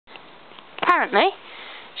apparently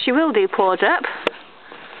she will do paws up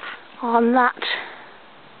on that,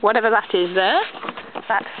 whatever that is there,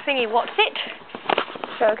 that thingy, what's it?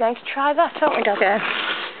 So we're going to try that, aren't we, Doggo?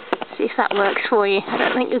 See if that works for you. I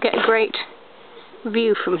don't think you'll get a great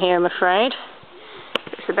view from here, I'm afraid.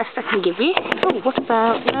 It's the best I can give you. Oh, what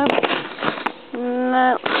about? No.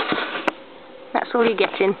 No. That's all you're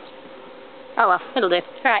getting. Oh well, it'll do.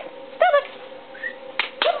 Right. Stop it!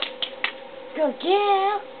 Good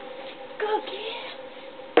girl. Good girl.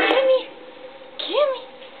 Come here. Come here.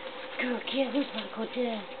 Good girl. Who's my good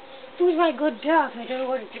dog? Who's my good dog? I don't know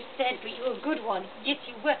what I just said, but you're a good one. Yes,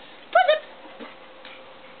 you were. Put it!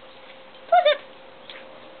 Put it!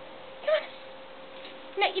 Come on.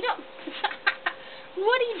 No, you don't.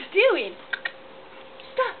 What are you doing?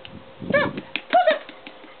 Stop. Stop. Put it!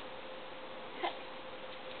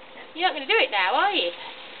 You're not going to do it now, are you?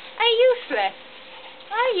 Are you useless?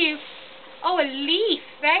 Are you? Oh, a leaf.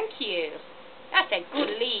 Thank you. That's a good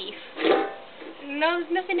leaf. No,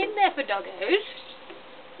 there's nothing in there for doggos.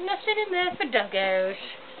 Nothing in there for doggos.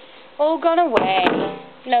 All gone away.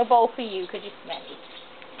 No bowl for you because you're smelly.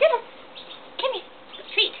 Come on. Come here. Good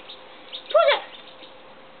treat. Put it.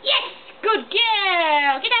 Yes. Good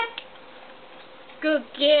girl. Get up. Good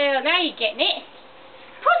girl. Now you're getting it.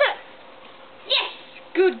 Put it. Yes.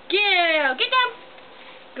 Good girl. Get down.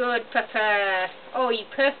 Good papa. Oh, you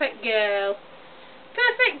perfect girl.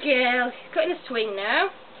 Perfect girl. Got in a swing now.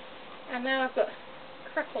 And now I've got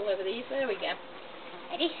crap all over these. There we go.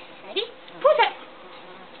 Ready? Ready? Put up.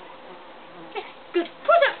 Good.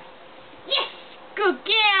 Put up. Yes. Good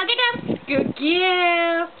girl. Get down. Good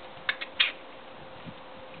girl.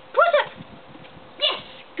 Put up. Yes.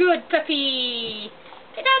 Good puppy.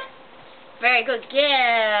 Get down. Very good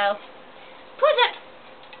girl. Put up.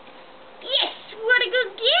 Yes. What a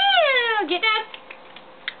good girl. Get down.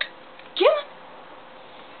 Come on.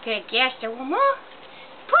 Good girl. So one more.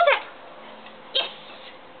 Put up. Yes.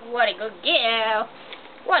 What a good girl.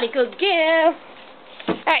 What a good girl.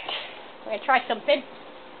 Right. We're going to try something.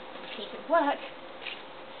 See if it'll work.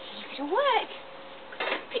 See if it'll work.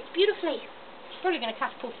 Fits beautifully. It's probably going to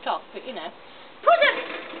catapult it off, but you know. Put up.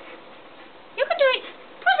 You can do it.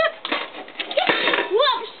 Put up. Yes.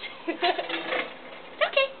 Whoops.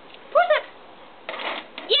 Okay. Put up.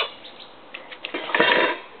 Yes.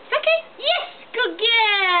 Okay. Yes. Good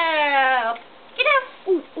girl. Get out.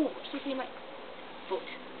 Ooh, ooh. Something in my foot.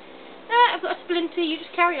 I've got a splinter. You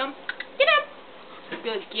just carry on. Get out.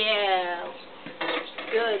 Good girl.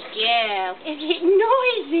 Good girl. Is it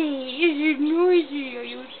noisy? Is it noisy? Are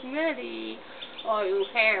you smelly? Are you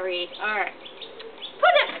hairy? Alright.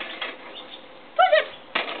 Put it. Put it.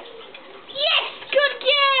 Yes. Good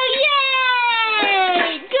girl.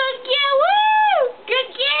 Yay. Good girl. Woo. Good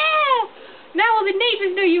girl. Now all the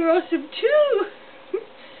neighbours know you're awesome too.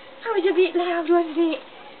 That was a bit loud, wasn't it?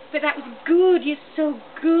 But that was good. You're so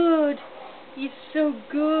good. You're so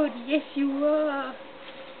good. Yes, you are.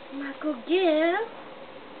 My good girl.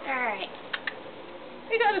 Alright.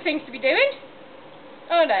 We've got other things to be doing.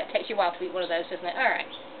 Oh no, it takes you a while to eat one of those, doesn't it? Alright.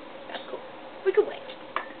 That's cool. We can wait.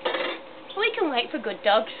 We can wait for good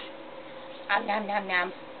dogs. Nom nom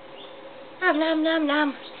nom. Nom nom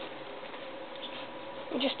nom.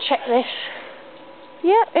 Just check this.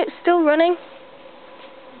 Yeah, it's still running.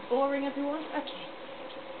 Boring everyone. Okay.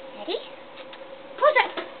 Ready? Put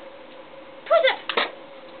it. Put it.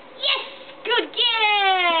 Yes. Good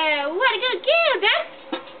girl. What a good girl, Dad.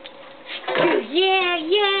 Good. Yeah,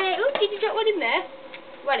 yeah. Oh, did you get one in there?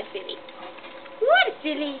 What a silly. What a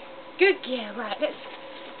silly. Good girl. Right, let's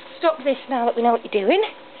stop this now that we know what you're doing.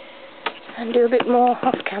 And do a bit more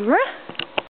off camera.